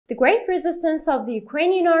The great resistance of the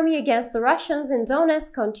Ukrainian army against the Russians in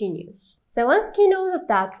Donetsk continues. Zelensky noted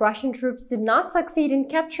that Russian troops did not succeed in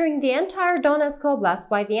capturing the entire Donetsk Oblast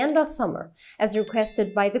by the end of summer, as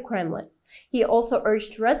requested by the Kremlin. He also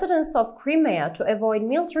urged residents of Crimea to avoid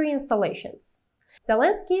military installations.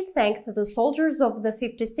 Zelensky thanked the soldiers of the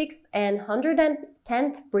 56th and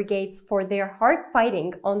 110th Brigades for their hard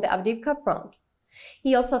fighting on the Avdiivka front.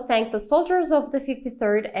 He also thanked the soldiers of the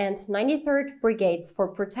 53rd and 93rd Brigades for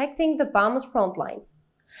protecting the Bakhmut front lines.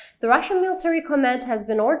 The Russian military command has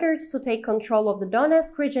been ordered to take control of the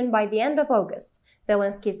Donetsk region by the end of August,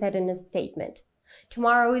 Zelensky said in a statement.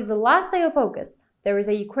 Tomorrow is the last day of August. There is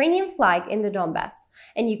a Ukrainian flag in the Donbass,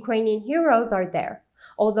 and Ukrainian heroes are there,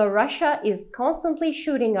 although Russia is constantly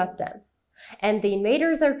shooting at them. And the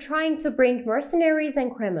invaders are trying to bring mercenaries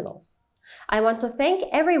and criminals. I want to thank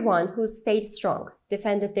everyone who stayed strong,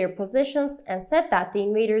 defended their positions, and said that the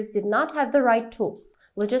invaders did not have the right tools,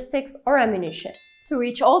 logistics, or ammunition. To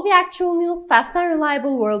reach all the actual news fast and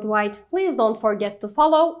reliable worldwide, please don't forget to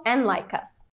follow and like us.